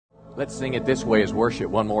Let's sing it this way as worship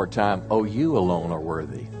one more time. Oh, you alone are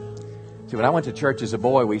worthy. See, when I went to church as a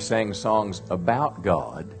boy, we sang songs about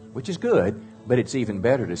God, which is good, but it's even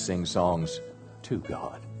better to sing songs to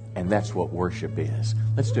God. And that's what worship is.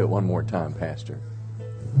 Let's do it one more time, Pastor.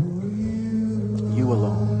 You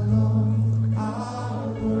alone.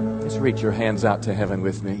 Let's reach your hands out to heaven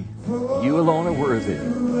with me. You alone are worthy.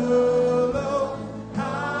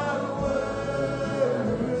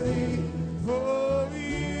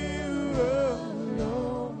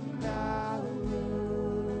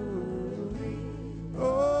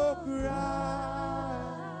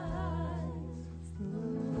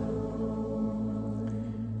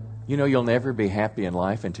 You know, you'll never be happy in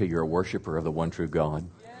life until you're a worshiper of the one true God.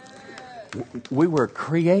 We were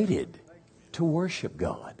created to worship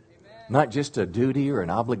God. Not just a duty or an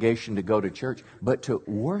obligation to go to church, but to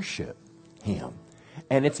worship Him.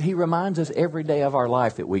 And He reminds us every day of our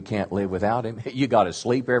life that we can't live without Him. You got to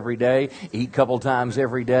sleep every day, eat a couple times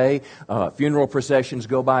every day, funeral processions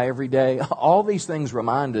go by every day. All these things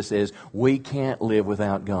remind us is we can't live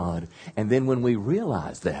without God. And then when we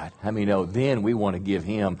realize that, then we want to give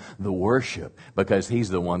Him the worship because He's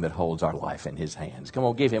the one that holds our life in His hands. Come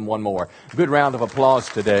on, give Him one more good round of applause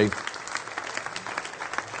today.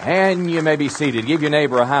 And you may be seated. Give your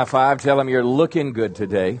neighbor a high five. Tell him you're looking good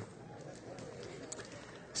today.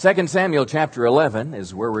 2 Samuel chapter 11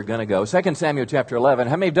 is where we're going to go. 2 Samuel chapter 11.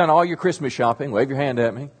 How many have done all your Christmas shopping? Wave your hand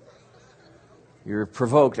at me. You're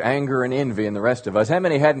provoked anger and envy in the rest of us. How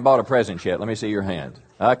many hadn't bought a present yet? Let me see your hand.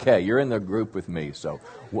 Okay, you're in the group with me, so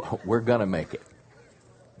we're going to make it.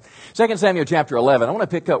 2 Samuel chapter 11. I want to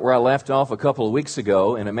pick up where I left off a couple of weeks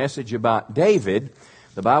ago in a message about David.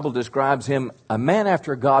 The Bible describes him a man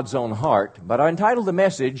after God's own heart, but I entitled the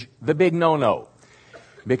message, The Big No-No.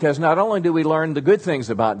 Because not only do we learn the good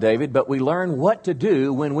things about David, but we learn what to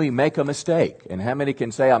do when we make a mistake. And how many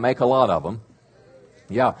can say, I make a lot of them?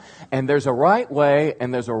 Yeah. And there's a right way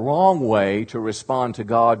and there's a wrong way to respond to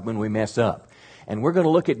God when we mess up. And we're going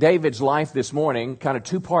to look at David's life this morning, kind of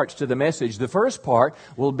two parts to the message. The first part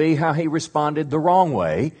will be how he responded the wrong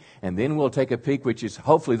way. And then we'll take a peek, which is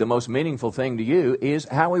hopefully the most meaningful thing to you, is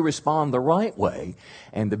how we respond the right way.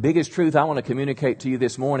 And the biggest truth I want to communicate to you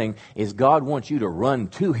this morning is God wants you to run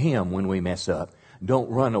to Him when we mess up. Don't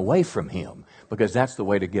run away from Him, because that's the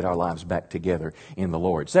way to get our lives back together in the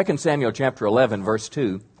Lord. 2 Samuel chapter 11, verse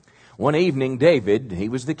 2. One evening, David, he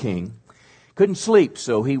was the king, couldn't sleep,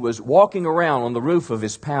 so he was walking around on the roof of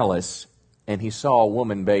his palace, and he saw a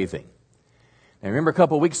woman bathing. Now, remember a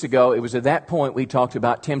couple of weeks ago, it was at that point we talked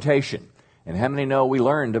about temptation. And how many know we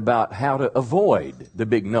learned about how to avoid the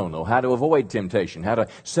big no-no, how to avoid temptation, how to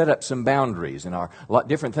set up some boundaries and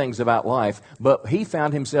different things about life. But he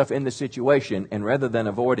found himself in the situation, and rather than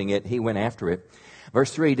avoiding it, he went after it.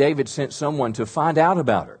 Verse 3, David sent someone to find out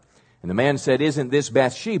about her. And the man said, isn't this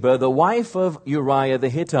Bathsheba, the wife of Uriah the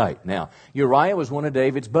Hittite? Now, Uriah was one of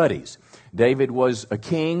David's buddies. David was a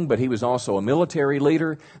king, but he was also a military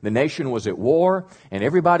leader. The nation was at war, and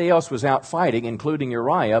everybody else was out fighting, including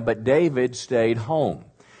Uriah, but David stayed home.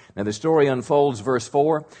 Now, the story unfolds, verse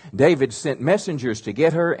 4. David sent messengers to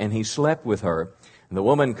get her, and he slept with her. And the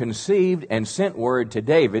woman conceived and sent word to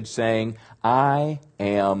David, saying, I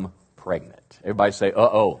am pregnant. Everybody say,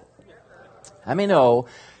 uh-oh. I mean, no.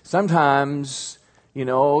 Sometimes,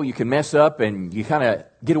 you can mess up and you kind of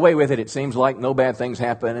get away with it. It seems like no bad things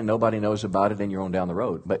happen and nobody knows about it and you're on down the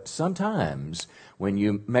road. But sometimes when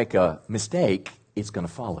you make a mistake, it's going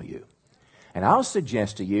to follow you. And I'll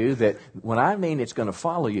suggest to you that when I mean it's going to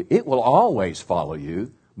follow you, it will always follow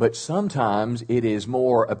you, but sometimes it is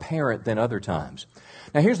more apparent than other times.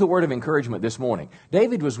 Now, here's the word of encouragement this morning.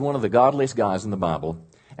 David was one of the godliest guys in the Bible,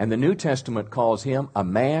 and the New Testament calls him a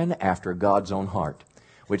man after God's own heart,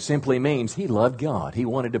 which simply means he loved God. He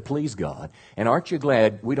wanted to please God. And aren't you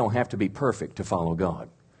glad we don't have to be perfect to follow God?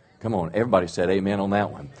 Come on, everybody said amen on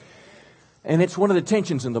that one. And it's one of the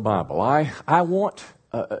tensions in the Bible. I want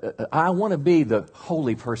to be the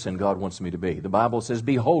holy person God wants me to be. The Bible says,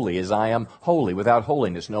 be holy as I am holy. Without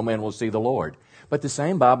holiness, no man will see the Lord. But the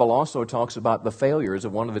same Bible also talks about the failures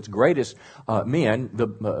of one of its greatest men,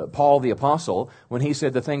 Paul the Apostle, when he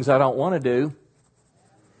said, the things I don't want to do,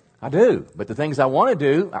 I do. But the things I want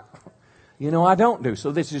to do, I don't do.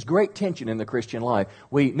 So this is great tension in the Christian life.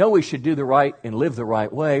 We know we should do the right and live the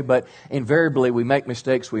right way, but invariably we make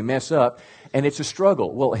mistakes, we mess up, and it's a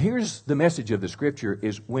struggle. Well, here's the message of the Scripture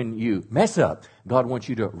is when you mess up, God wants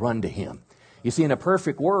you to run to Him. You see, in a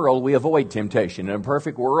perfect world, we avoid temptation. In a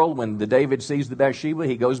perfect world, when David sees the Bathsheba,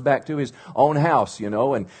 he goes back to his own house,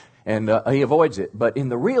 and he avoids it. But in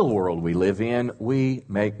the real world we live in, we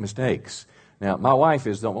make mistakes. Now, my wife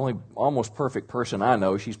is the only almost perfect person I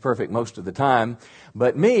know. She's perfect most of the time.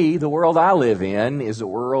 But me, the world I live in, is a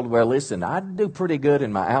world where, listen, I do pretty good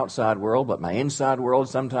in my outside world, but my inside world,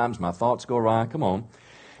 sometimes my thoughts go awry. Come on.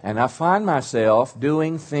 And I find myself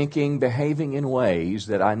doing, thinking, behaving in ways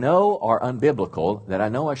that I know are unbiblical, that I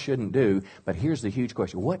know I shouldn't do. But here's the huge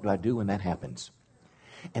question. What do I do when that happens?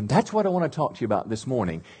 And that's what I want to talk to you about this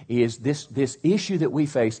morning, is this issue that we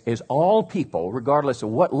face as all people, regardless of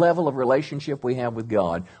what level of relationship we have with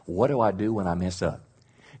God. What do I do when I mess up?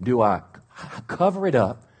 Do I cover it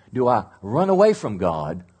up? Do I run away from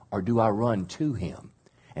God? Or do I run to Him?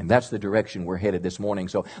 And that's the direction we're headed this morning.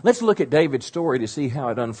 So let's look at David's story to see how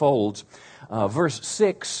it unfolds. Verse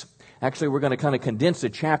 6, actually we're going to kind of condense the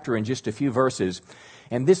chapter in just a few verses.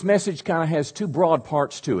 And this message kind of has two broad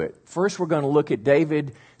parts to it. First, we're going to look at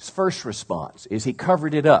David's first response, is he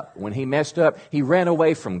covered it up. When he messed up, he ran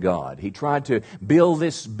away from God. He tried to build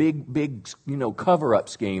this big, cover-up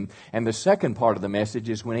scheme. And the second part of the message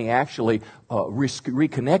is when he actually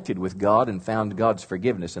reconnected with God and found God's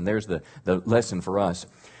forgiveness. And there's the lesson for us.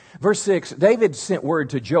 Verse 6, David sent word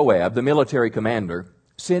to Joab, the military commander,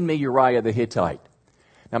 send me Uriah the Hittite.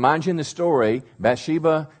 Now, mind you, in the story,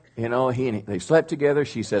 Bathsheba, they slept together.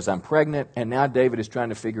 She says, I'm pregnant. And now David is trying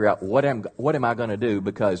to figure out what am I going to do,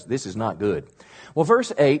 because this is not good. Well,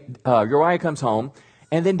 verse 8, Uriah comes home.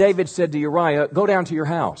 And then David said to Uriah, go down to your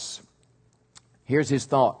house. Here's his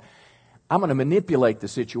thought. I'm going to manipulate the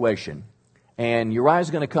situation. And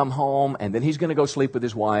Uriah's going to come home, and then he's going to go sleep with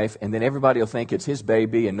his wife. And then everybody will think it's his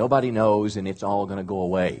baby, and nobody knows, and it's all going to go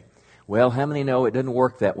away. Well, how many know it doesn't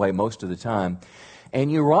work that way most of the time? And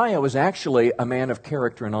Uriah was actually a man of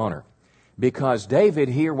character and honor, because David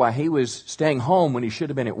here, while he was staying home when he should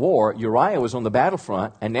have been at war, Uriah was on the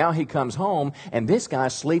battlefront, and now he comes home, and this guy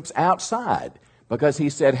sleeps outside, because he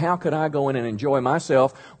said, how could I go in and enjoy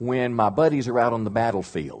myself when my buddies are out on the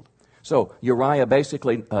battlefield? So Uriah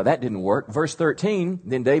basically, that didn't work. Verse 13,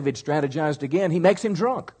 then David strategized again. He makes him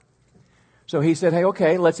drunk. So he said, hey,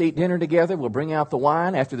 okay, let's eat dinner together. We'll bring out the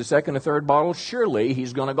wine. After the second or third bottle, surely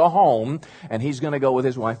he's going to go home and he's going to go with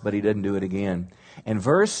his wife, but he didn't do it again. And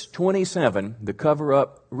verse 27, the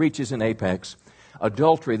cover-up reaches an apex.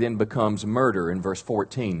 Adultery then becomes murder in verse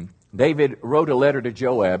 14. David wrote a letter to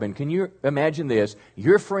Joab, and can you imagine this?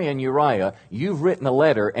 Your friend Uriah, you've written a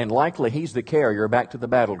letter, and likely he's the carrier back to the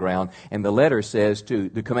battleground, and the letter says to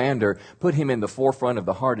the commander, put him in the forefront of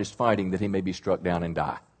the hardest fighting that he may be struck down and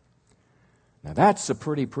die. Now, that's a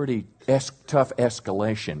pretty tough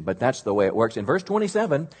escalation, but that's the way it works. In verse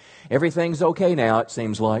 27, everything's okay now, it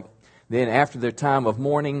seems like. Then after the time of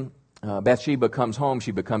mourning, Bathsheba comes home.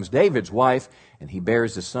 She becomes David's wife, and he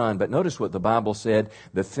bears a son. But notice what the Bible said.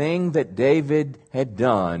 The thing that David had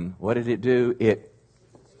done, what did it do? It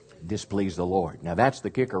displeased the Lord. Now, that's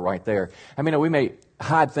the kicker right there. I mean, we may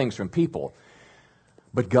hide things from people,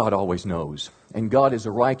 but God always knows. And God is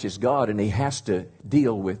a righteous God, and He has to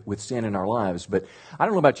deal with sin in our lives. But I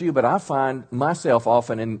don't know about you, but I find myself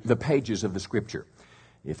often in the pages of the Scripture.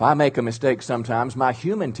 If I make a mistake sometimes, my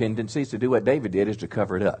human tendency to do what David did is to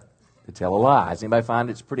cover it up, to tell a lie. Does anybody find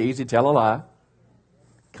it's pretty easy to tell a lie?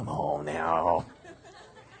 Come on now.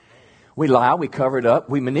 We lie, we cover it up,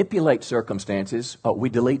 we manipulate circumstances, we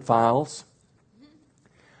delete files.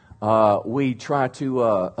 We try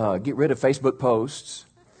to get rid of Facebook posts.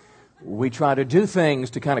 We try to do things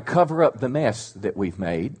to kind of cover up the mess that we've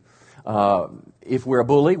made. If we're a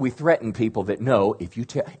bully, we threaten people that know, if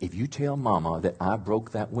you tell Mama that I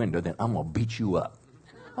broke that window, then I'm going to beat you up.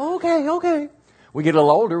 Okay. We get a little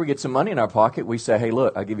older, we get some money in our pocket. We say, hey,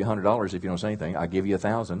 look, I'll give you $100 if you don't say anything. I'll give you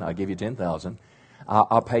 $1,000. I'll give you $10,000.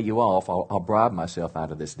 I'll pay you off. I'll bribe myself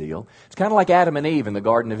out of this deal. It's kind of like Adam and Eve in the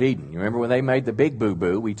Garden of Eden. You remember when they made the big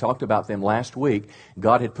boo-boo? We talked about them last week.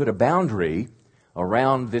 God had put a boundary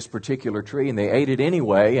around this particular tree, and they ate it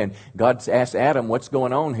anyway. And God asked Adam, what's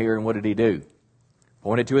going on here? And what did he do?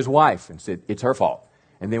 Pointed to his wife and said, it's her fault.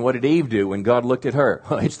 And then what did Eve do when God looked at her?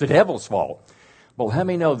 It's the devil's fault. Well, how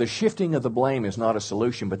many know the shifting of the blame is not a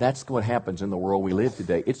solution, but that's what happens in the world we live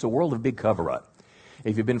today. It's a world of big cover-up.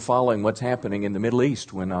 If you've been following what's happening in the Middle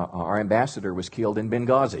East when our ambassador was killed in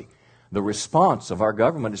Benghazi, the response of our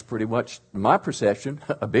government is pretty much, in my perception,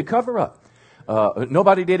 a big cover-up.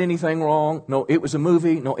 Nobody did anything wrong. No, it was a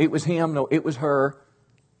movie. No, it was him. No, it was her.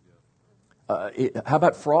 How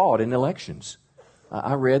about fraud in elections?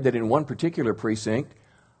 I read that in one particular precinct,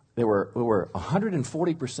 there were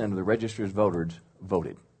 140% of the registered voters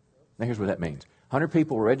voted. Now, here's what that means. 100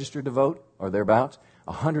 people were registered to vote, or thereabouts.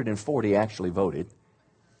 140 actually voted.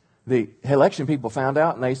 The election people found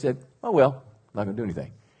out, and they said, oh, well, not going to do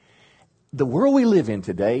anything. The world we live in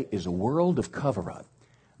today is a world of cover-up.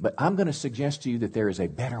 But I'm going to suggest to you that there is a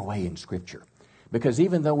better way in Scripture. Because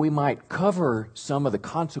even though we might cover some of the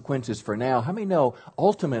consequences for now, how many know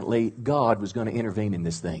ultimately God was going to intervene in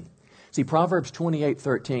this thing? See, Proverbs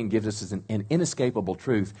 28:13 gives us an inescapable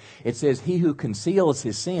truth. It says, he who conceals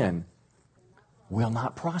his sin will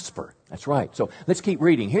not prosper. That's right. So let's keep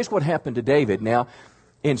reading. Here's what happened to David. Now,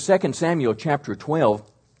 in 2 Samuel chapter 12,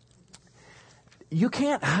 you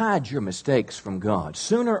can't hide your mistakes from God.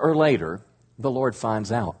 Sooner or later, the Lord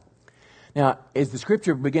finds out. Now, as the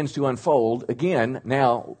Scripture begins to unfold, again,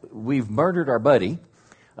 now we've murdered our buddy.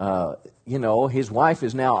 His wife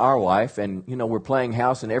is now our wife, and, we're playing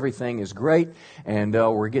house and everything is great, and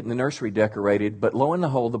we're getting the nursery decorated. But lo and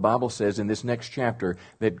behold, the Bible says in this next chapter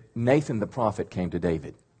that Nathan the prophet came to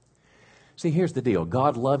David. See, here's the deal.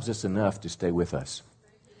 God loves us enough to stay with us.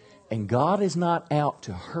 And God is not out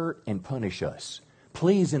to hurt and punish us.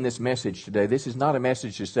 Please, in this message today, this is not a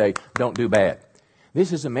message to say, don't do bad.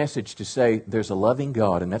 This is a message to say there's a loving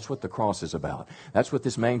God, and that's what the cross is about. That's what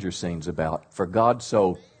this manger scene's about. For God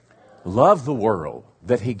so loved the world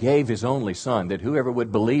that He gave His only Son, that whoever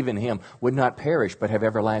would believe in Him would not perish but have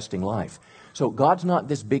everlasting life. So God's not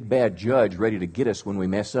this big bad judge ready to get us when we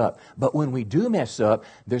mess up. But when we do mess up,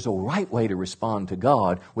 there's a right way to respond to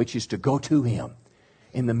God, which is to go to Him.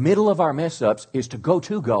 In the middle of our mess-ups is to go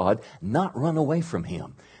to God, not run away from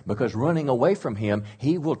Him. Because running away from Him,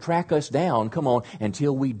 He will track us down,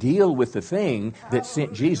 until we deal with the thing that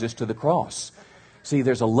sent Jesus to the cross. See,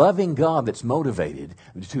 there's a loving God that's motivated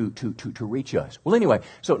to reach us. Well, anyway,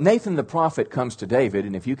 so Nathan the prophet comes to David,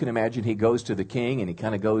 and if you can imagine, he goes to the king, and he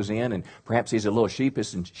kind of goes in, and perhaps he's a little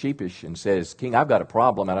sheepish and says, King, I've got a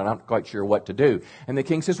problem, and I'm not quite sure what to do. And the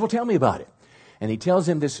king says, well, tell me about it. And he tells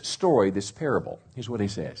him this story, this parable. Here's what he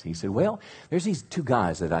says. He said, well, there's these two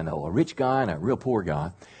guys that I know, a rich guy and a real poor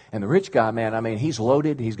guy. And the rich guy, man, he's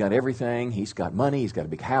loaded. He's got everything. He's got money. He's got a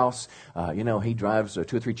big house. He drives 2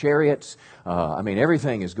 or 3 chariots.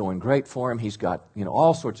 Everything is going great for him. He's got,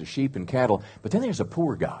 all sorts of sheep and cattle. But then there's a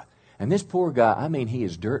poor guy. And this poor guy, he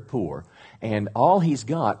is dirt poor. And all he's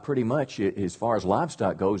got, pretty much, as far as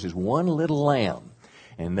livestock goes, is one little lamb.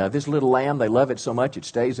 And this little lamb, they love it so much, it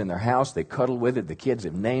stays in their house. They cuddle with it. The kids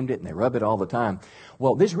have named it, and they rub it all the time.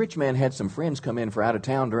 Well, this rich man had some friends come in for out of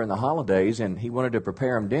town during the holidays, and he wanted to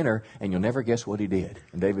prepare them dinner, and you'll never guess what he did.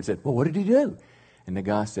 And David said, well, what did he do? And the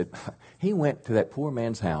guy said, he went to that poor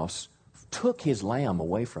man's house, took his lamb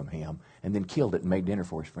away from him, and then killed it and made dinner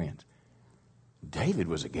for his friends. David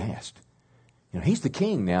was aghast. He's the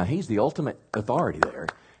king now. He's the ultimate authority there.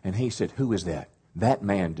 And he said, who is that? That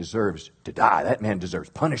man deserves to die. That man deserves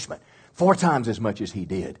punishment 4 times as much as he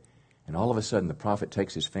did. And all of a sudden, the prophet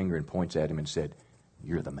takes his finger and points at him and said,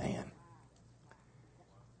 you're the man.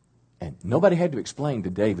 And nobody had to explain to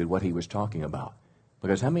David what he was talking about.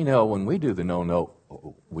 Because how many know when we do the no,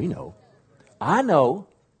 we know. I know.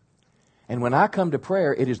 And when I come to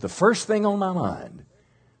prayer, it is the first thing on my mind.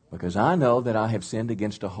 Because I know that I have sinned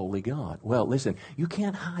against a holy God. Well, listen, you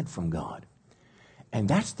can't hide from God. And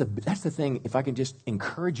that's the thing, if I can just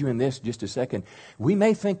encourage you in this just a second. We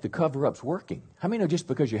may think the cover-up's working. How many know just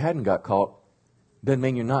because you hadn't got caught doesn't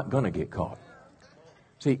mean you're not going to get caught?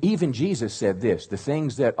 See, even Jesus said this, the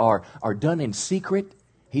things that are done in secret,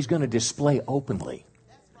 He's going to display openly.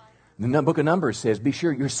 The book of Numbers says, be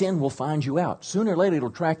sure your sin will find you out. Sooner or later it'll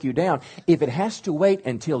track you down. If it has to wait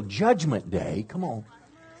until Judgment Day,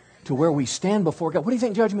 to where we stand before God. What do you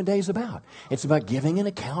think Judgment Day is about? It's about giving an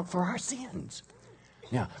account for our sins.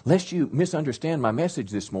 Now, lest you misunderstand my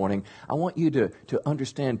message this morning, I want you to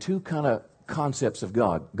understand 2 kind of concepts of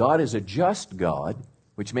God. God is a just God,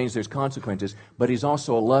 which means there's consequences, but He's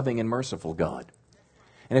also a loving and merciful God.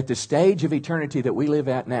 And at the stage of eternity that we live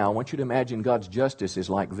at now, I want you to imagine God's justice is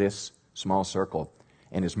like this small circle,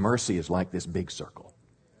 and His mercy is like this big circle.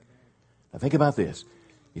 Now think about this.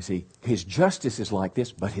 You see, His justice is like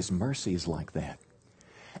this, but His mercy is like that.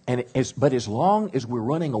 But as long as we're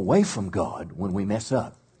running away from God when we mess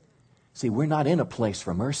up, see, we're not in a place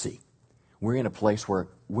for mercy. We're in a place where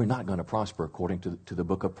we're not going to prosper according to the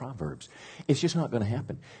book of Proverbs. It's just not going to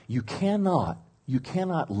happen. You cannot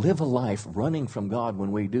live a life running from God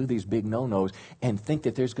when we do these big no-nos and think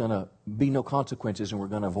that there's going to be no consequences and we're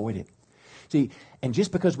going to avoid it. See, and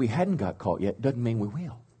just because we hadn't got caught yet doesn't mean we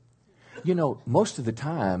will. Most of the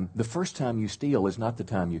time, the first time you steal is not the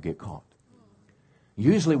time you get caught.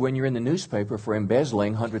 Usually when you're in the newspaper for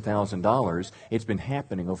embezzling $100,000, it's been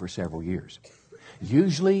happening over several years.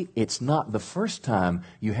 Usually it's not the first time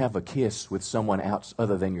you have a kiss with someone else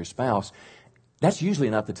other than your spouse. That's usually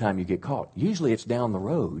not the time you get caught. Usually it's down the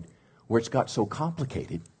road where it's got so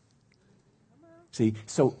complicated See,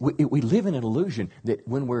 so we live in an illusion that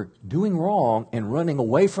when we're doing wrong and running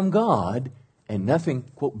away from God and nothing,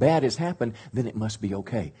 quote, bad has happened, then it must be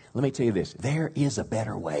okay. Let me tell you this. There is a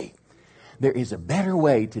better way. There is a better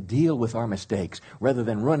way to deal with our mistakes. Rather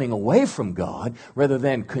than running away from God, rather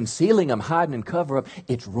than concealing them, hiding and cover up,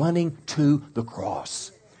 it's running to the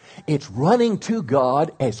cross. It's running to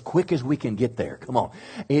God as quick as we can get there. Come on.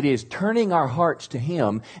 It is turning our hearts to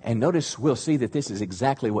Him. And notice we'll see that this is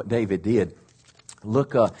exactly what David did.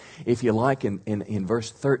 Look, if you like, in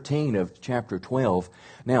verse 13 of chapter 12.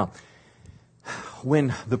 Now,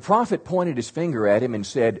 when the prophet pointed his finger at him and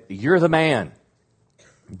said, "You're the man,"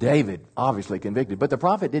 David obviously convicted. But the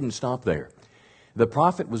prophet didn't stop there. The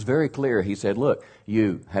prophet was very clear. He said, "Look,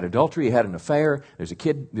 you had adultery, you had an affair, there's a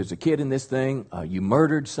kid in this thing, you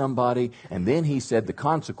murdered somebody," and then he said the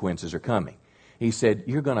consequences are coming. He said,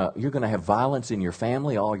 you're gonna have violence in your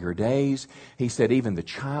family all your days. He said, even the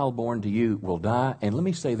child born to you will die. And let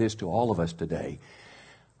me say this to all of us today.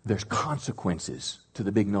 There's consequences to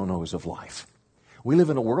the big no-nos of life. We live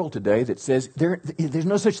in a world today that says there's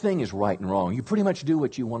no such thing as right and wrong. You pretty much do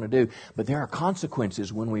what you want to do. But there are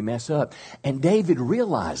consequences when we mess up. And David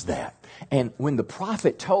realized that. And when the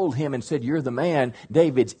prophet told him and said, "You're the man,"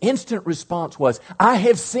 David's instant response was, "I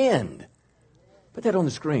have sinned." Put that on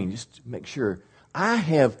the screen just to make sure. I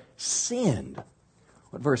have sinned.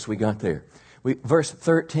 What verse we got there? Verse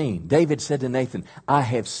 13. David said to Nathan, "I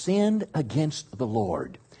have sinned against the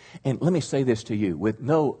Lord." And let me say this to you with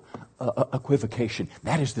no equivocation.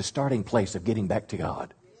 That is the starting place of getting back to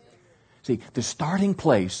God. See, the starting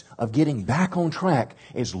place of getting back on track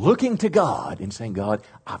is looking to God and saying, "God,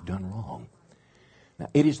 I've done wrong." Now,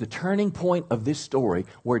 it is the turning point of this story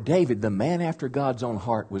where David, the man after God's own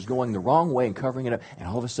heart, was going the wrong way and covering it up. And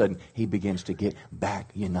all of a sudden, he begins to get back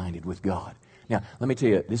united with God. Now, let me tell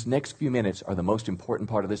you, this next few minutes are the most important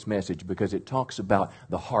part of this message because it talks about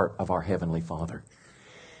the heart of our Heavenly Father.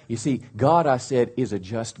 You see, God, I said, is a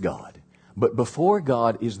just God. But before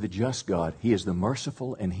God is the just God, He is the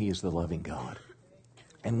merciful and He is the loving God.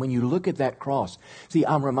 And when you look at that cross, see,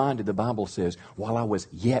 I'm reminded the Bible says, while I was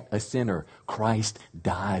yet a sinner, Christ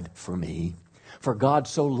died for me. For God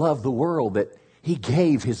so loved the world that He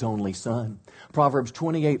gave His only Son. Proverbs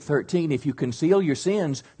 28:13, if you conceal your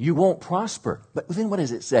sins, you won't prosper. But then what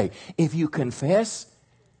does it say? If you confess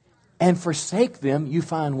and forsake them, you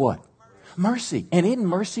find what? Mercy. And isn't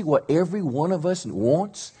mercy what every one of us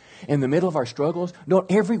wants? In the middle of our struggles, don't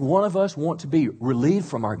every one of us want to be relieved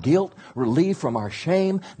from our guilt, relieved from our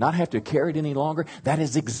shame, not have to carry it any longer? That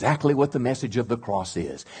is exactly what the message of the cross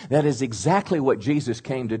is. That is exactly what Jesus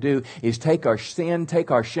came to do, is take our sin,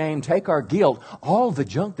 take our shame, take our guilt, all the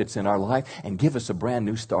junk that's in our life, and give us a brand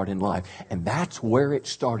new start in life. And that's where it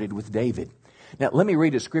started with David. Now, let me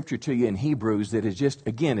read a scripture to you in Hebrews that is just,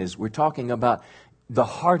 again, as we're talking about the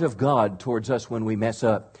heart of God towards us when we mess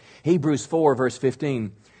up. Hebrews 4, verse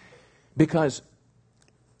 15. Because,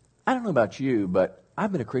 I don't know about you, but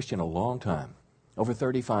I've been a Christian a long time, over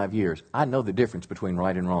 35 years. I know the difference between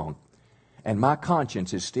right and wrong. And my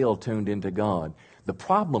conscience is still tuned into God. The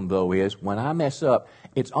problem, though, is when I mess up,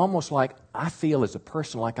 it's almost like I feel as a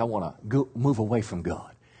person like I want to move away from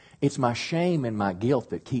God. It's my shame and my guilt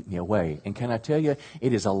that keep me away. And can I tell you,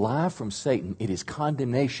 it is a lie from Satan. It is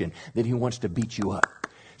condemnation that he wants to beat you up.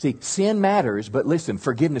 See, sin matters, but listen,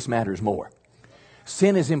 forgiveness matters more.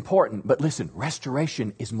 Sin is important, but listen,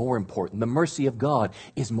 restoration is more important. The mercy of God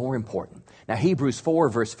is more important. Now, Hebrews 4,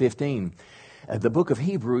 verse 15, the book of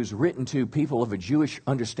Hebrews written to people of a Jewish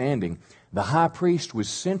understanding, the high priest was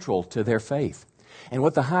central to their faith. And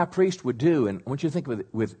what the high priest would do, and I want you to think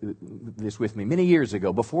with this with me, many years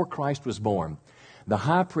ago, before Christ was born, the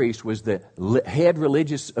high priest was the head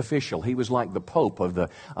religious official. He was like the pope of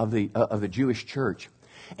the Jewish church.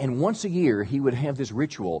 And once a year, he would have this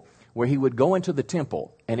ritual where he would go into the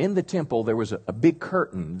temple. And in the temple, there was a big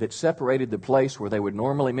curtain that separated the place where they would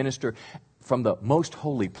normally minister from the most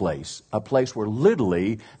holy place, a place where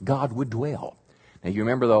literally God would dwell. Now, you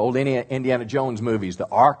remember the old Indiana Jones movies, the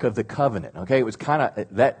Ark of the Covenant, okay? It was kind of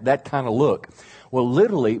that kind of look. Well,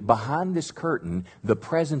 literally, behind this curtain, the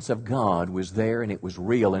presence of God was there, and it was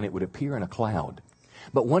real, and it would appear in a cloud.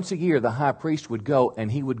 But once a year, the high priest would go,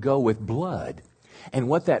 and he would go with blood. And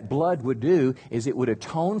what that blood would do is it would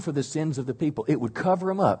atone for the sins of the people. It would cover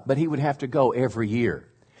them up, but he would have to go every year.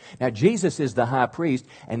 Now, Jesus is the high priest,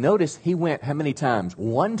 and notice he went how many times?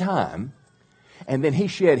 One time, and then he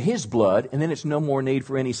shed his blood, and then it's no more need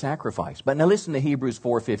for any sacrifice. But now listen to Hebrews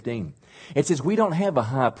 4:15. It says, we don't have a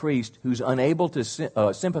high priest who's unable to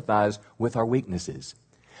sympathize with our weaknesses,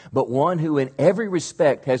 but one who in every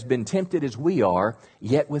respect has been tempted as we are,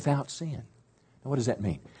 yet without sin. Now, what does that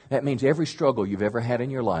mean? That means every struggle you've ever had in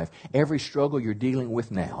your life, every struggle you're dealing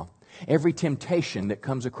with now, every temptation that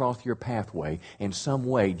comes across your pathway, in some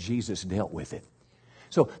way Jesus dealt with it.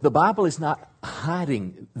 So the Bible is not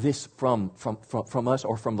hiding this from us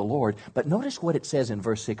or from the Lord, but notice what it says in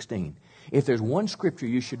verse 16. If there's one scripture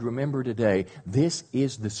you should remember today, this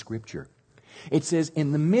is the scripture. It says,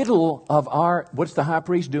 in the middle of what's the high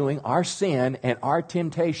priest doing? Our sin and our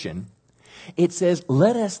temptation. It says,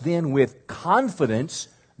 let us then with confidence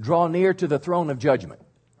draw near to the throne of judgment.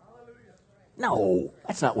 No,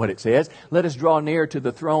 that's not what it says. Let us draw near to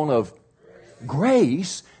the throne of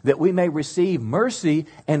grace that we may receive mercy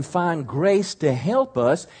and find grace to help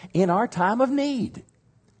us in our time of need.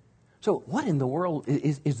 So what in the world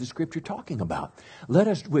is the scripture talking about? Let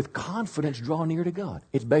us with confidence draw near to God.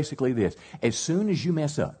 It's basically this. As soon as you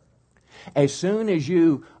mess up, as soon as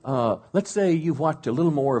you, let's say you've watched a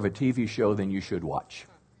little more of a TV show than you should watch.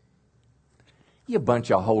 You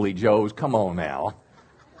bunch of holy joes, come on now.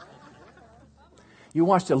 You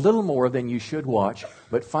watched a little more than you should watch,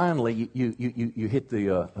 but finally you hit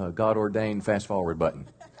the God-ordained fast-forward button.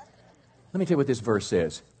 Let me tell you what this verse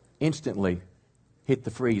says. Instantly hit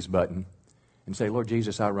the freeze button and say, Lord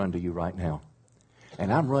Jesus, I run to you right now.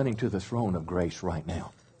 And I'm running to the throne of grace right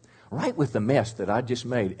now. Right with the mess that I just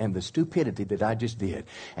made and the stupidity that I just did.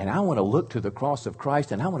 And I want to look to the cross of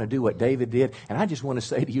Christ and I want to do what David did. And I just want to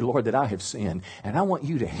say to you, Lord, that I have sinned. And I want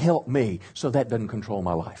you to help me so that doesn't control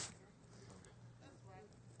my life.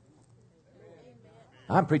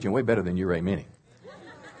 I'm preaching way better than you're amening.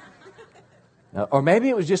 Or maybe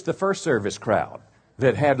it was just the first service crowd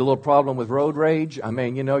that had a little problem with road rage. I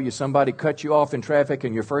mean, somebody cut you off in traffic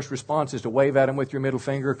and your first response is to wave at them with your middle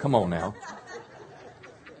finger. Come on now.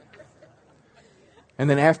 And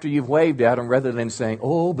then after you've waved at them, rather than saying,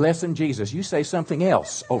 oh, bless him, Jesus, you say something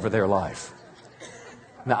else over their life.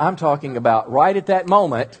 Now, I'm talking about right at that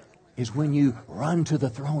moment is when you run to the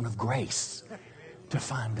throne of grace to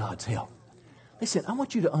find God's help. Listen, I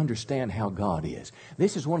want you to understand how God is.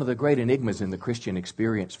 This is one of the great enigmas in the Christian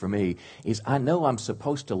experience for me, is I know I'm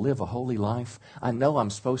supposed to live a holy life. I know I'm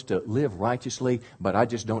supposed to live righteously, but I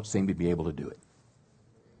just don't seem to be able to do it.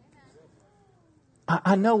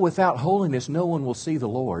 I know without holiness, no one will see the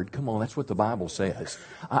Lord. Come on, that's what the Bible says.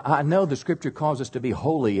 I know the Scripture calls us to be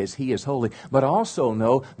holy as He is holy, but I also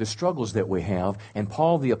know the struggles that we have. And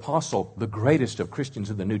Paul the Apostle, the greatest of Christians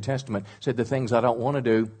in the New Testament, said the things I don't want to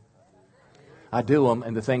do, I do them,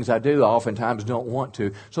 and the things I do, I oftentimes don't want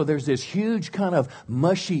to. So there's this huge kind of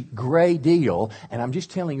mushy gray deal, and I'm just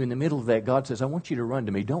telling you in the middle of that, God says, I want you to run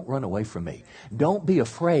to me. Don't run away from me. Don't be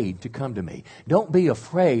afraid to come to me. Don't be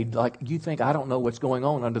afraid like you think I don't know what's going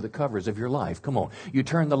on under the covers of your life. Come on. You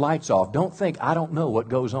turn the lights off. Don't think I don't know what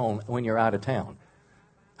goes on when you're out of town.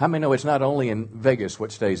 How many know it's not only in Vegas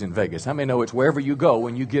what stays in Vegas? How many know it's wherever you go,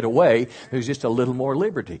 when you get away, there's just a little more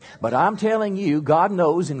liberty? But I'm telling you, God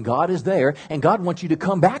knows and God is there, and God wants you to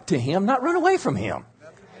come back to Him, not run away from Him.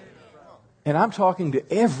 And I'm talking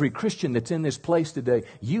to every Christian that's in this place today.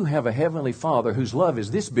 You have a Heavenly Father whose love is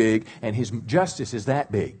this big and His justice is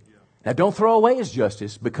that big. Now, don't throw away His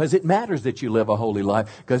justice, because it matters that you live a holy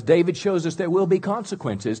life, because David shows us there will be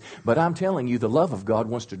consequences. But I'm telling you, the love of God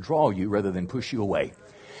wants to draw you rather than push you away.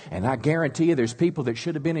 And I guarantee you there's people that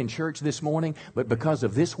should have been in church this morning, but because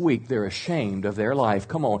of this week, they're ashamed of their life.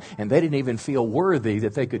 Come on. And they didn't even feel worthy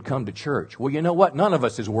that they could come to church. Well, you know what? None of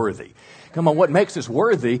us is worthy. Come on. What makes us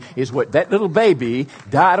worthy is what that little baby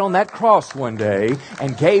died on that cross one day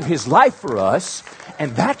and gave his life for us.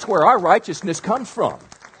 And that's where our righteousness comes from.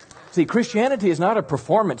 See, Christianity is not a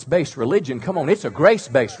performance-based religion. Come on. It's a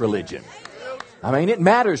grace-based religion. I mean, it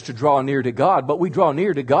matters to draw near to God, but we draw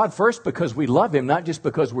near to God first because we love Him, not just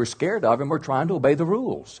because we're scared of Him. We're trying to obey the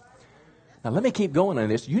rules. Now, let me keep going on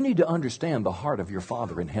this. You need to understand the heart of your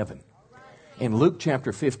Father in heaven. In Luke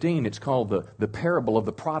chapter 15, it's called the parable of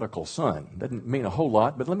the prodigal son. Doesn't mean a whole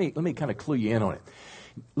lot, but let me kind of clue you in on it.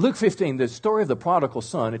 Luke 15, the story of the prodigal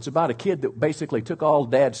son, it's about a kid that basically took all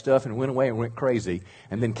dad's stuff and went away and went crazy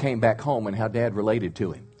and then came back home and how dad related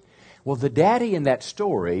to him. Well, the daddy in that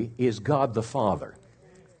story is God the Father.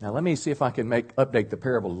 Now, let me see if I can update the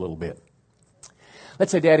parable a little bit.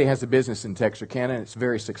 Let's say daddy has a business in Texarkana and it's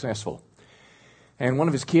very successful. And one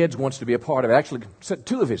of his kids wants to be a part of it. Actually,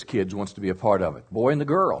 two of his kids wants to be a part of it, boy and the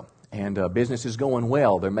girl. And business is going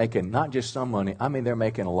well. They're making not just some money. I mean, they're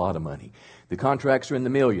making a lot of money. The contracts are in the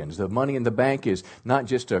millions. The money in the bank is not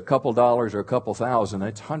just a couple dollars or a couple thousand.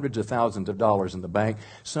 It's hundreds of thousands of dollars in the bank.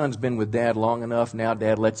 Son's been with dad long enough. Now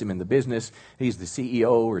dad lets him in the business. He's the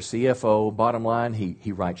CEO or CFO. Bottom line,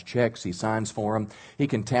 he writes checks. He signs for them. He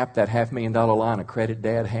can tap that $500,000 line of credit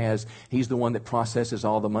dad has. He's the one that processes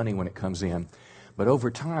all the money when it comes in. But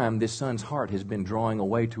over time, this son's heart has been drawing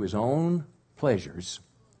away to his own pleasures.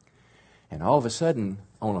 And all of a sudden,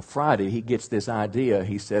 on a Friday, he gets this idea.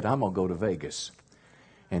 He said, I'm going to go to Vegas.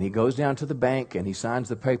 And he goes down to the bank and he signs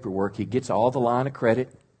the paperwork. He gets all the line of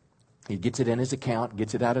credit. He gets it in his account,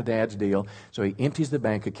 gets it out of Dad's deal. So he empties the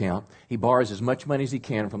bank account. He borrows as much money as he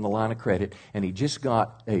can from the line of credit. And he just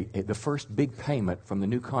got the first big payment from the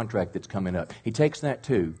new contract that's coming up. He takes that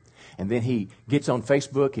too. And then he gets on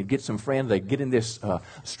Facebook, he gets some friends, they get in this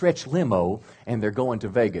stretch limo, and they're going to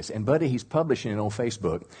Vegas. And buddy, he's publishing it on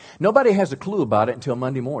Facebook. Nobody has a clue about it until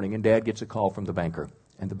Monday morning, and Dad gets a call from the banker.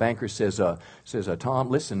 And the banker says, Tom,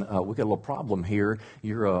 listen, we got a little problem here.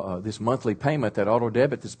 This monthly payment, that auto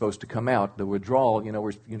debit that's supposed to come out, the withdrawal,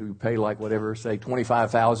 we pay like whatever, say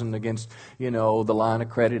 $25,000 against, the line of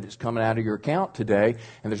credit that's coming out of your account today,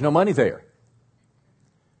 and there's no money there.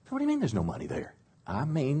 What do you mean there's no money there? I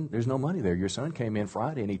mean, there's no money there. Your son came in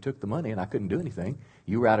Friday and he took the money and I couldn't do anything.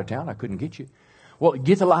 You were out of town. I couldn't get you. Well,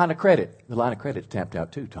 get the line of credit. The line of credit's tapped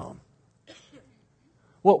out too, Tom.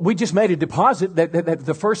 Well, we just made a deposit that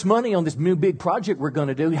the first money on this new big project we're going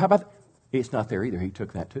to do. How about that? It's not there either. He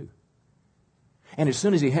took that too. And as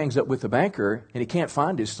soon as he hangs up with the banker and he can't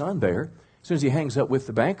find his son there, as soon as he hangs up with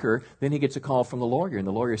the banker, then he gets a call from the lawyer. And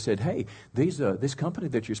the lawyer said, hey, this company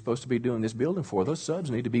that you're supposed to be doing this building for, those subs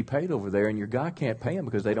need to be paid over there, and your guy can't pay them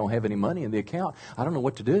because they don't have any money in the account. I don't know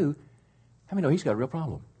what to do. How many know he's got a real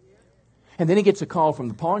problem? And then he gets a call from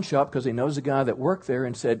the pawn shop because he knows a guy that worked there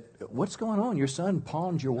and said, what's going on? Your son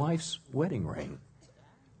pawned your wife's wedding ring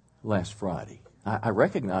last Friday. I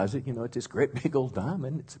recognize it. It's this great big old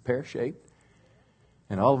diamond. It's a pear-shaped.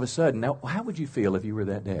 And all of a sudden, now, how would you feel if you were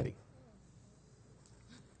that daddy?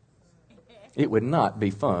 It would not be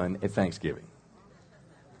fun at Thanksgiving.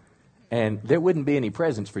 And there wouldn't be any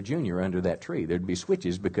presents for Junior under that tree. There'd be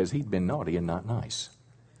switches because he'd been naughty and not nice.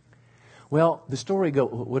 Well, the story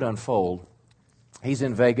would unfold. He's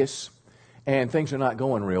in Vegas, and things are not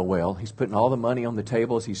going real well. He's putting all the money on the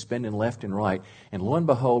tables. He's spending left and right. And lo and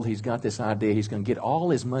behold, he's got this idea he's going to get all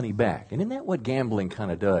his money back. And isn't that what gambling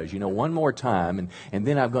kind of does? One more time, and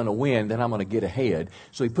then I'm going to win, then I'm going to get ahead.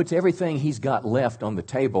 So he puts everything he's got left on the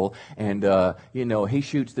table, and, he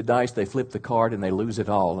shoots the dice, they flip the card, and they lose it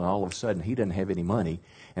all. And all of a sudden, he doesn't have any money.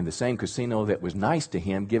 And the same casino that was nice to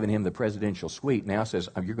him, giving him the presidential suite, now says,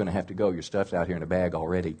 you're going to have to go. Your stuff's out here in a bag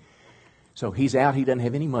already. So he's out. He doesn't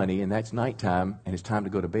have any money, and that's nighttime, and it's time to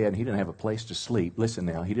go to bed, and he doesn't have a place to sleep. Listen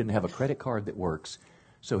now, he didn't have a credit card that works,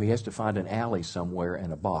 so he has to find an alley somewhere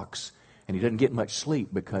and a box. And he doesn't get much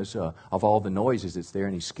sleep because of all the noises that's there,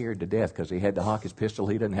 and he's scared to death because he had to hock his pistol.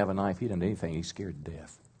 He doesn't have a knife. He doesn't have anything. He's scared to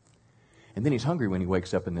death. And then he's hungry when he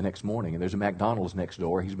wakes up in the next morning, and there's a McDonald's next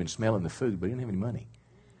door. He's been smelling the food, but he didn't have any money.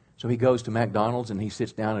 So he goes to McDonald's and he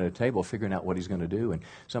sits down at a table figuring out what he's going to do. And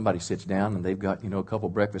somebody sits down and they've got, a couple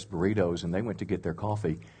breakfast burritos, and they went to get their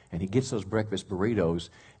coffee. And he gets those breakfast burritos,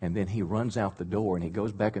 and then he runs out the door and he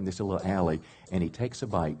goes back in this little alley and he takes a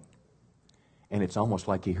bite. And it's almost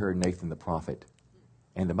like he heard Nathan the prophet.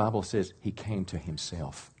 And the Bible says he came to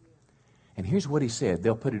himself. And here's what he said.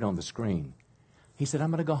 They'll put it on the screen. He said,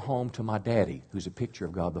 I'm going to go home to my daddy, who's a picture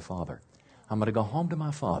of God the Father. I'm going to go home to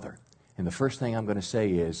my father. And the first thing I'm going to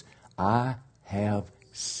say is, I have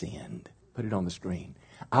sinned. Put it on the screen.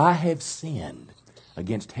 I have sinned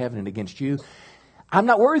against heaven and against you. I'm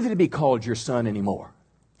not worthy to be called your son anymore.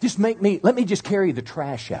 Let me just carry the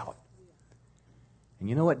trash out. And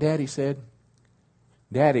you know what Daddy said?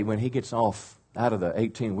 Daddy, when he gets off out of the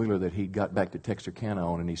 18-wheeler that he got back to Texarkana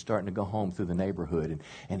on, and he's starting to go home through the neighborhood,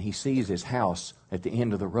 and he sees his house at the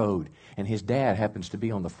end of the road, and his dad happens to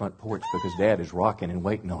be on the front porch because Dad is rocking and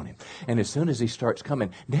waiting on him. And as soon as he starts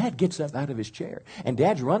coming, Dad gets up out of his chair, and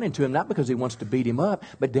Dad's running to him, not because he wants to beat him up,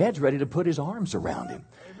 but Dad's ready to put his arms around him.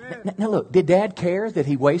 Now look, did Dad care that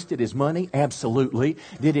he wasted his money? Absolutely.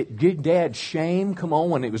 Did Dad shame? Come on,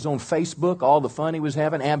 when it was on Facebook, all the fun he was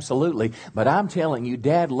having? Absolutely. But I'm telling you,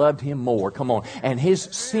 Dad loved him more. Come on. And his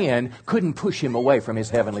sin couldn't push him away from his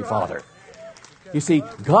Heavenly Father. You see,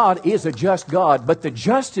 God is a just God, but the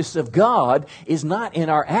justice of God is not in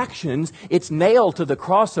our actions. It's nailed to the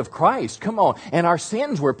cross of Christ. Come on. And our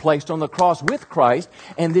sins were placed on the cross with Christ.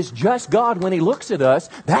 And this just God, when He looks at us,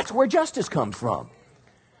 that's where justice comes from.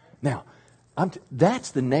 Now,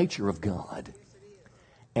 that's the nature of God.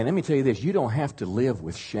 And let me tell you this, you don't have to live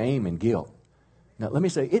with shame and guilt. Now, let me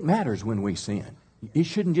say, it matters when we sin. It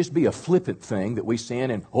shouldn't just be a flippant thing that we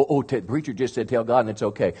sin and, the preacher just said tell God and it's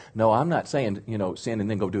okay. No, I'm not saying, sin and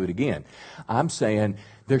then go do it again. I'm saying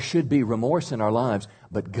there should be remorse in our lives,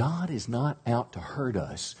 but God is not out to hurt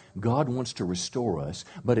us. God wants to restore us,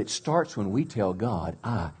 but it starts when we tell God,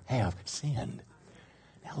 I have sinned.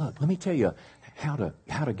 Now look, let me tell you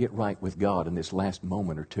how to get right with God in this last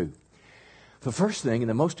moment or two. The first thing and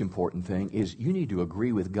the most important thing is you need to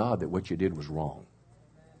agree with God that what you did was wrong.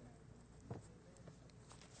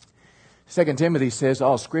 2 Timothy says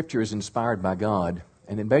all Scripture is inspired by God.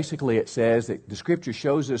 And then basically it says that the Scripture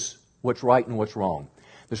shows us what's right and what's wrong.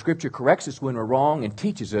 The Scripture corrects us when we're wrong and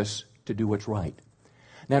teaches us to do what's right.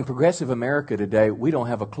 Now in progressive America today, we don't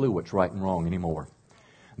have a clue what's right and wrong anymore.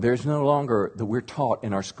 There's no longer that we're taught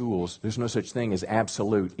in our schools. There's no such thing as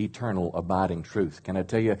absolute, eternal, abiding truth. Can I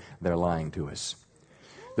tell you, they're lying to us.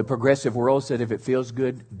 The progressive world said if it feels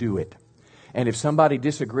good, do it. And if somebody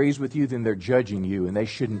disagrees with you, then they're judging you, and they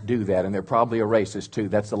shouldn't do that. And they're probably a racist, too.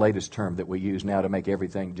 That's the latest term that we use now to make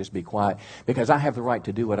everything just be quiet. Because I have the right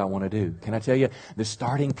to do what I want to do. Can I tell you, the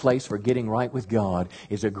starting place for getting right with God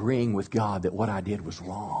is agreeing with God that what I did was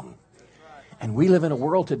wrong. And we live in a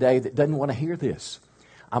world today that doesn't want to hear this.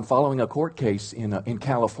 I'm following a court case in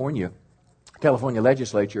California. California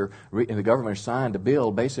legislature and the government signed a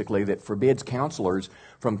bill basically that forbids counselors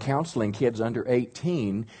from counseling kids under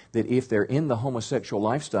 18 that if they're in the homosexual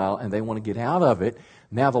lifestyle and they want to get out of it,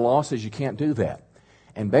 now the law says you can't do that.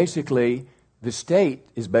 And basically, the state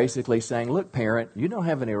is basically saying, look, parent, you don't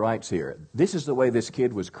have any rights here. This is the way this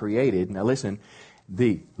kid was created. Now listen,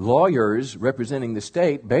 the lawyers representing the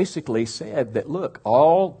state basically said that, look,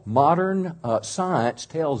 all modern science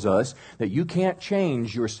tells us that you can't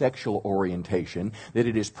change your sexual orientation, that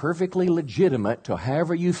it is perfectly legitimate to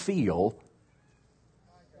however you feel.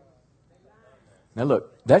 Now,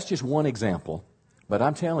 look, that's just one example, but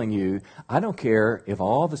I'm telling you, I don't care if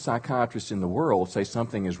all the psychiatrists in the world say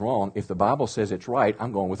something is wrong. If the Bible says it's right,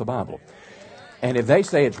 I'm going with the Bible. And if they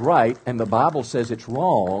say it's right and the Bible says it's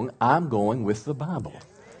wrong, I'm going with the Bible.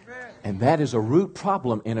 And that is a root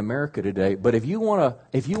problem in America today. But if you want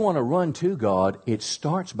to run to God, it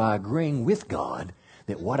starts by agreeing with God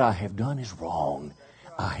that what I have done is wrong.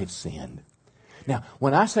 I have sinned. Now,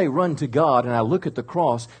 when I say run to God and I look at the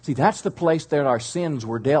cross, see, that's the place that our sins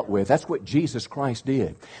were dealt with. That's what Jesus Christ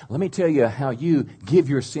did. Let me tell you how you give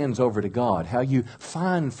your sins over to God, how you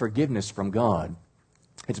find forgiveness from God.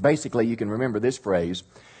 It's basically, you can remember this phrase,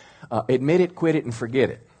 admit it, quit it, and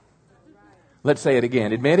forget it. Let's say it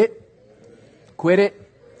again. Admit it, quit it,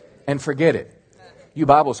 and forget it. You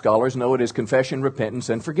Bible scholars know it as confession, repentance,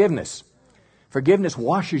 and forgiveness. Forgiveness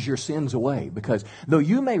washes your sins away because though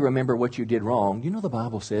you may remember what you did wrong, you know the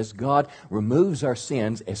Bible says God removes our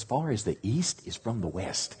sins as far as the east is from the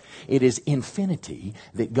west. It is infinity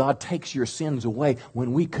that God takes your sins away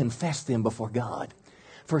when we confess them before God.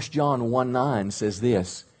 1 John 1:9 says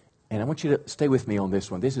this, and I want you to stay with me on this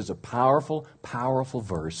one. This is a powerful, powerful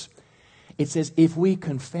verse. It says, if we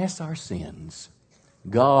confess our sins,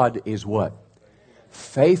 God is what?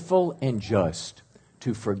 Faithful and just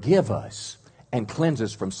to forgive us and cleanse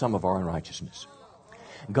us from some of our unrighteousness.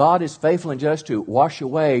 God is faithful and just to wash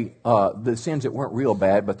away the sins that weren't real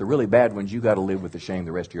bad, but the really bad ones you got to live with the shame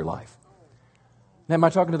the rest of your life. Now, am I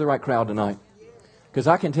talking to the right crowd tonight? Because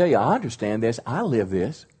I can tell you, I understand this. I live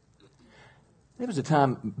this. There was a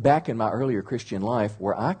time back in my earlier Christian life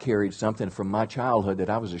where I carried something from my childhood that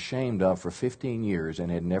I was ashamed of for 15 years and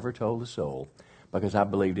had never told a soul because I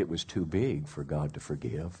believed it was too big for God to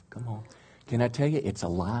forgive. Come on. Can I tell you, it's a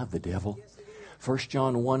lie of the devil. 1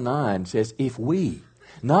 John 1:9 says, if we,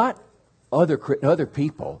 not other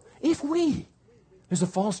people, if we. There's a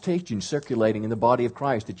false teaching circulating in the body of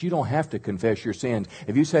Christ that you don't have to confess your sins.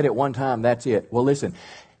 If you said it one time, that's it. Well, listen,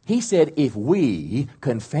 he said if we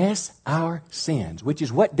confess our sins, which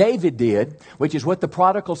is what David did, which is what the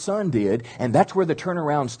prodigal son did, and that's where the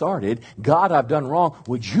turnaround started. God, I've done wrong.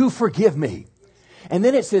 Would you forgive me? And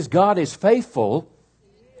then it says God is faithful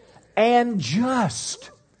and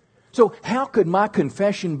just. So how could my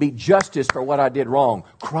confession be justice for what I did wrong?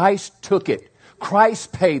 Christ took it.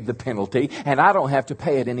 Christ paid the penalty, and I don't have to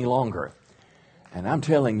pay it any longer. And I'm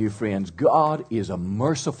telling you, friends, God is a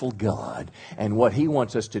merciful God, and what He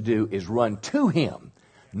wants us to do is run to Him,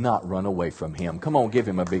 not run away from Him. Come on, give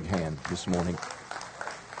Him a big hand this morning.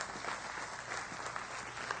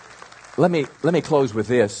 Let me close with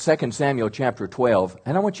this. 2 Samuel chapter 12,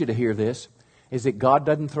 and I want you to hear this, is that God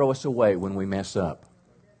doesn't throw us away when we mess up.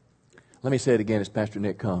 Let me say it again as Pastor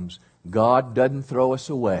Nick comes. God doesn't throw us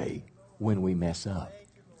away when we mess up.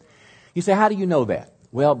 You say, how do you know that?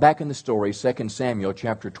 Well, back in the story, 2 Samuel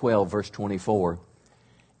chapter 12, verse 24,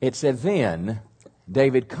 it said, then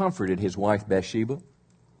David comforted his wife Bathsheba.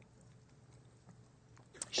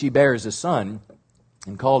 She bears a son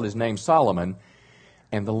and called his name Solomon,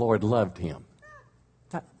 and the Lord loved him.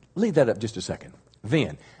 Now, leave that up just a second.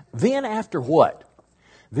 Then after what?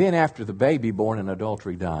 Then after the baby born in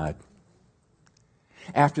adultery died.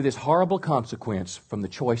 after this horrible consequence from the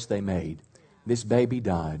choice they made, this baby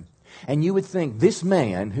died. And you would think this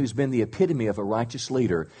man, who's been the epitome of a righteous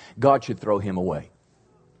leader, God should throw him away.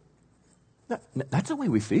 That's the way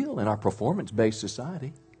we feel in our performance-based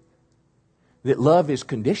society. That love is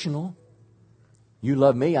conditional. You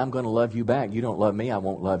love me, I'm going to love you back. You don't love me, I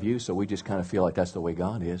won't love you. So we just kind of feel like that's the way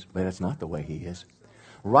God is. But that's not the way He is.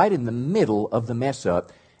 Right in the middle of the mess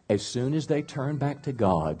up, as soon as they turn back to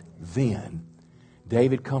God, then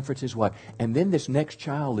David comforts his wife. And then this next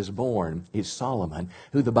child is born, is Solomon,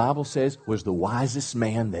 who the Bible says was the wisest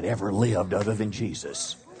man that ever lived other than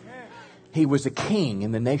Jesus. He was a king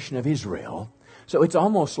in the nation of Israel. So it's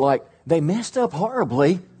almost like they messed up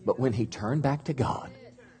horribly, but when he turned back to God,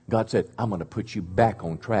 God said, I'm going to put you back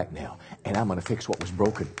on track now, and I'm going to fix what was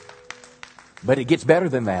broken. But it gets better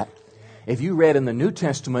than that. If you read in the New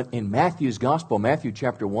Testament in Matthew's Gospel, Matthew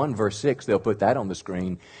chapter 1, verse 6, they'll put that on the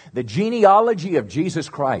screen, the genealogy of Jesus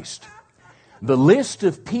Christ. The list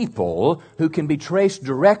of people who can be traced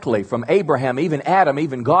directly from Abraham, even Adam,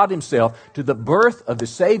 even God Himself, to the birth of the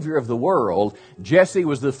Savior of the world. Jesse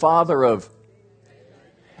was the father of,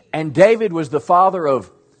 and David was the father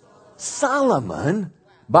of Solomon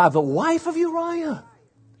by the wife of Uriah.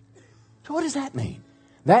 So what does that mean?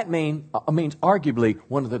 That means arguably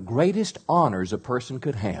one of the greatest honors a person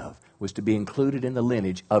could have was to be included in the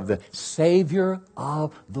lineage of the Savior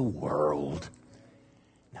of the world.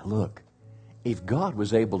 Now look, if God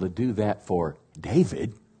was able to do that for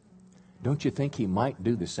David, don't you think He might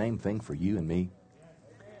do the same thing for you and me?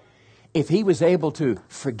 If He was able to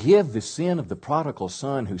forgive the sin of the prodigal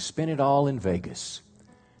son who spent it all in Vegas,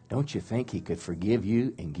 don't you think He could forgive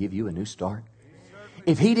you and give you a new start?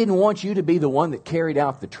 If He didn't want you to be the one that carried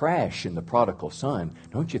out the trash in the prodigal son,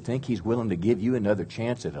 don't you think He's willing to give you another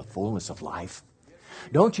chance at a fullness of life?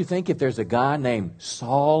 Don't you think if there's a guy named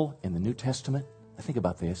Saul in the New Testament, think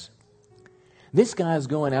about this. This guy's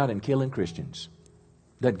going out and killing Christians.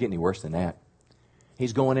 Doesn't get any worse than that.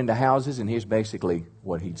 He's going into houses, and here's basically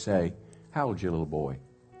what he'd say. How old's your little boy?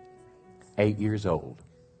 8 years old.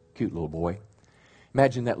 Cute little boy.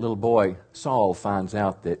 Imagine that little boy, Saul, finds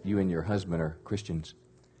out that you and your husband are Christians.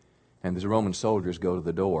 And the Roman soldiers go to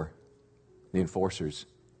the door, the enforcers.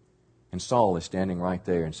 And Saul is standing right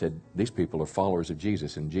there and said, these people are followers of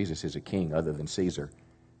Jesus, and Jesus is a king other than Caesar.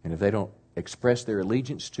 And if they don't express their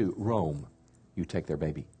allegiance to Rome, you take their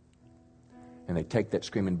baby. And they take that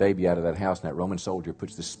screaming baby out of that house, and that Roman soldier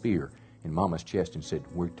puts the spear in Mama's chest and said,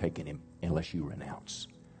 we're taking him unless you renounce.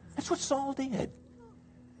 That's what Saul did.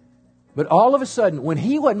 But all of a sudden, when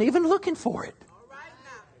he wasn't even looking for it,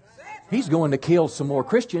 he's going to kill some more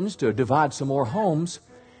Christians to divide some more homes.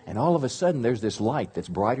 And all of a sudden, there's this light that's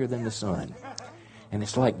brighter than the sun. And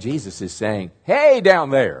it's like Jesus is saying, hey, down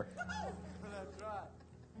there.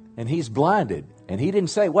 And he's blinded. And he didn't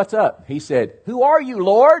say, what's up? He said, who are you,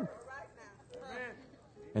 Lord?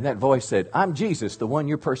 And that voice said, I'm Jesus, the one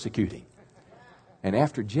you're persecuting. And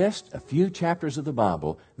after just a few chapters of the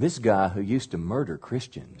Bible, this guy who used to murder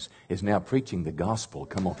Christians is now preaching the gospel.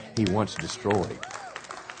 Come on, he once destroyed.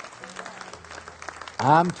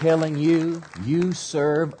 I'm telling you, you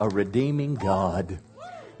serve a redeeming God.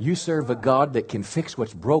 You serve a God that can fix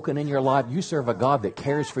what's broken in your life. You serve a God that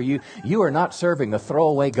cares for you. You are not serving a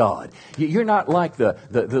throwaway God. You're not like the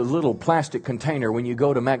little plastic container when you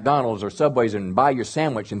go to McDonald's or Subway's and buy your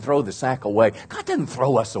sandwich and throw the sack away. God doesn't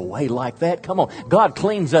throw us away like that. Come on. God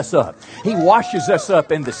cleans us up. He washes us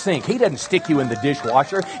up in the sink. He doesn't stick you in the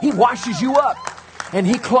dishwasher. He washes you up. And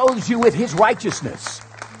He clothes you with His righteousness.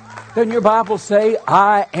 Doesn't your Bible say,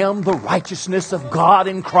 I am the righteousness of God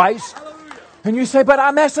in Christ? And you say, but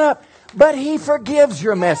I mess up. But He forgives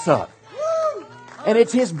your mess up. And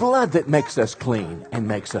it's His blood that makes us clean and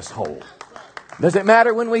makes us whole. Does it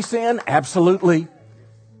matter when we sin? Absolutely.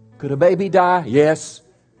 Could a baby die? Yes.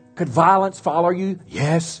 Could violence follow you?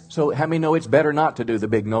 Yes. So how many know it's better not to do the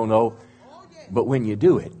big no-no? But when you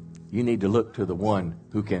do it, you need to look to the one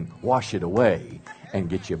who can wash it away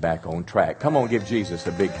and get you back on track. Come on, give Jesus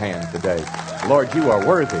a big hand today. Lord, you are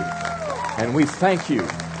worthy. And we thank you.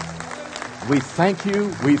 We thank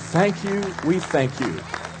you, we thank you, we thank you.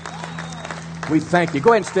 We thank you.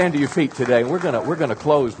 Go ahead and stand to your feet today. We're gonna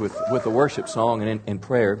close with a worship song and in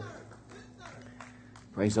prayer.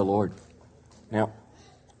 Praise the Lord. Now,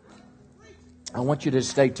 I want you to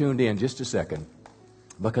stay tuned in just a second,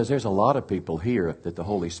 because there's a lot of people here that the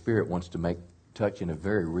Holy Spirit wants to touch in a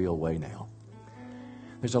very real way now.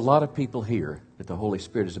 There's a lot of people here that the Holy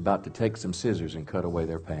Spirit is about to take some scissors and cut away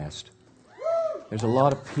their past. There's a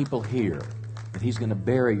lot of people here that He's going to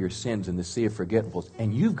bury your sins in the sea of forgetfulness.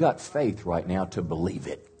 And you've got faith right now to believe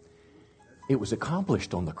it. It was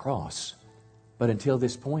accomplished on the cross. But until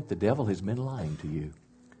this point, the devil has been lying to you.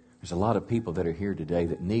 There's a lot of people that are here today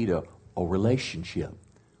that need a relationship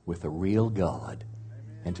with a real God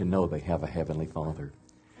and to know they have a Heavenly Father.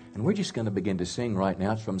 And we're just going to begin to sing right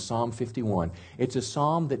now. It's from Psalm 51. It's a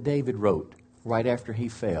psalm that David wrote right after he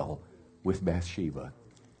fell with Bathsheba.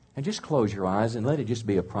 And just close your eyes and let it just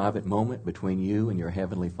be a private moment between you and your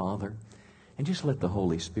Heavenly Father. And just let the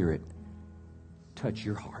Holy Spirit touch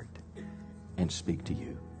your heart and speak to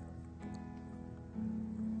you.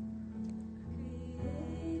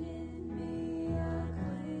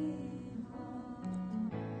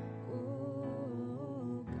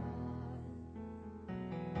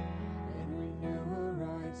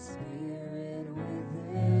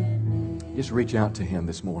 Just reach out to Him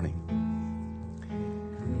this morning.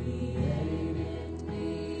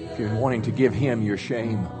 If you're wanting to give Him your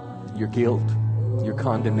shame, your guilt, your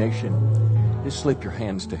condemnation, just slip your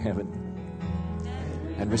hands to heaven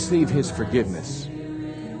and receive His forgiveness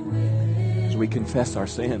as we confess our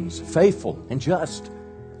sins, faithful and just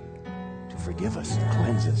to forgive us and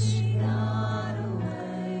cleanse us.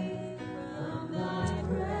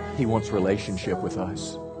 He wants relationship with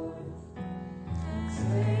us.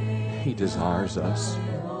 He desires us.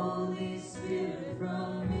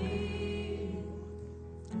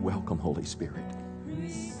 Welcome, Holy Spirit.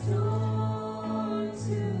 Restore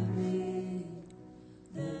to me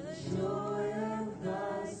the joy of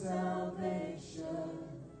thy salvation,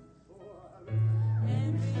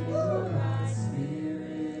 and fill my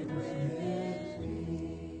spirit within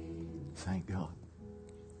me. Thank God.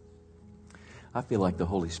 I feel like the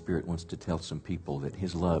Holy Spirit wants to tell some people that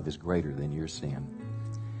His love is greater than your sin.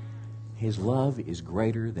 His love is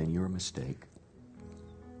greater than your mistake.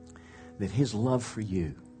 That His love for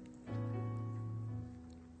you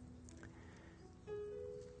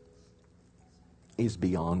is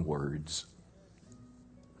beyond words.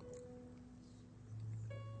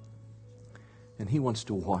 And He wants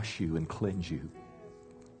to wash you and cleanse you.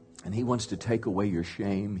 And He wants to take away your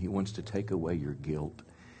shame. He wants to take away your guilt.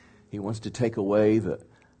 He wants to take away the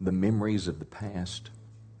memories of the past.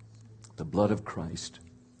 The blood of Christ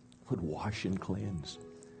would wash and cleanse.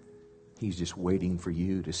 He's just waiting for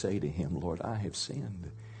you to say to Him, Lord, I have sinned.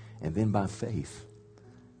 And then by faith,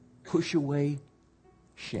 push away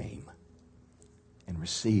shame and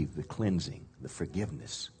receive the cleansing, the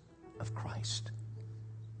forgiveness of Christ.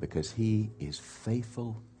 Because He is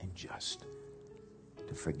faithful and just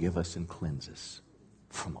to forgive us and cleanse us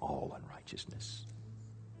from all unrighteousness.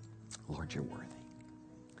 Lord, You're worthy.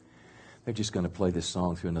 They're just going to play this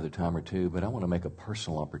song through another time or two, but I want to make a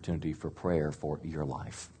personal opportunity for prayer for your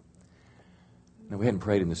life. Now, we hadn't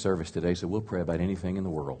prayed in the service today, so we'll pray about anything in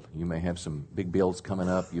the world. You may have some big bills coming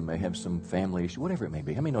up. You may have some family issue, whatever it may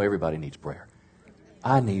be. How many know everybody needs prayer?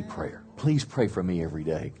 I need prayer. Please pray for me every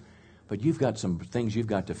day. But you've got some things you've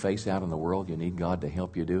got to face out in the world. You need God to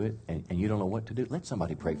help you do it, and you don't know what to do. Let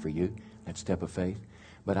somebody pray for you, that step of faith.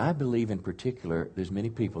 But I believe in particular there's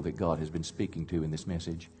many people that God has been speaking to in this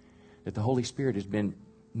message, that the Holy Spirit has been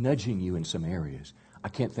nudging you in some areas. I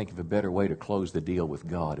can't think of a better way to close the deal with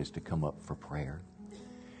God is to come up for prayer.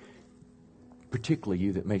 Particularly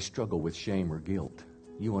you that may struggle with shame or guilt.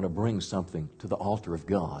 You want to bring something to the altar of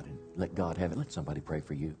God and let God have it. Let somebody pray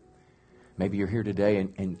for you. Maybe you're here today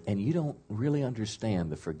and you don't really understand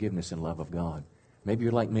the forgiveness and love of God. Maybe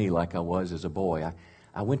you're like me, like I was as a boy.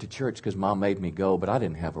 I went to church because Mom made me go, but I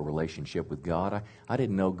didn't have a relationship with God. I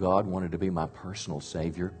didn't know God wanted to be my personal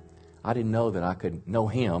Savior. I didn't know that I could know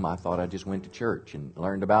Him. I thought I just went to church and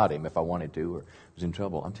learned about Him if I wanted to or was in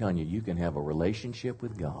trouble. I'm telling you, you can have a relationship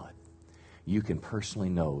with God. You can personally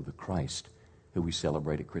know the Christ who we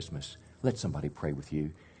celebrate at Christmas. Let somebody pray with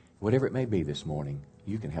you. Whatever it may be this morning,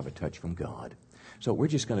 you can have a touch from God. So we're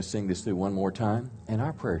just going to sing this through one more time, and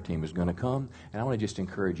our prayer team is going to come. And I want to just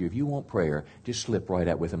encourage you, if you want prayer, just slip right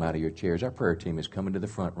out with them out of your chairs. Our prayer team is coming to the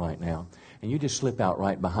front right now. And you just slip out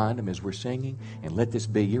right behind them as we're singing, and let this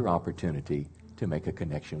be your opportunity to make a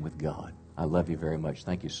connection with God. I love you very much.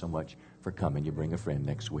 Thank you so much for coming. You bring a friend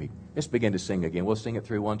next week. Let's begin to sing again. We'll sing it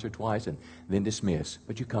through once or twice and then dismiss.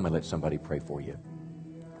 But you come and let somebody pray for you.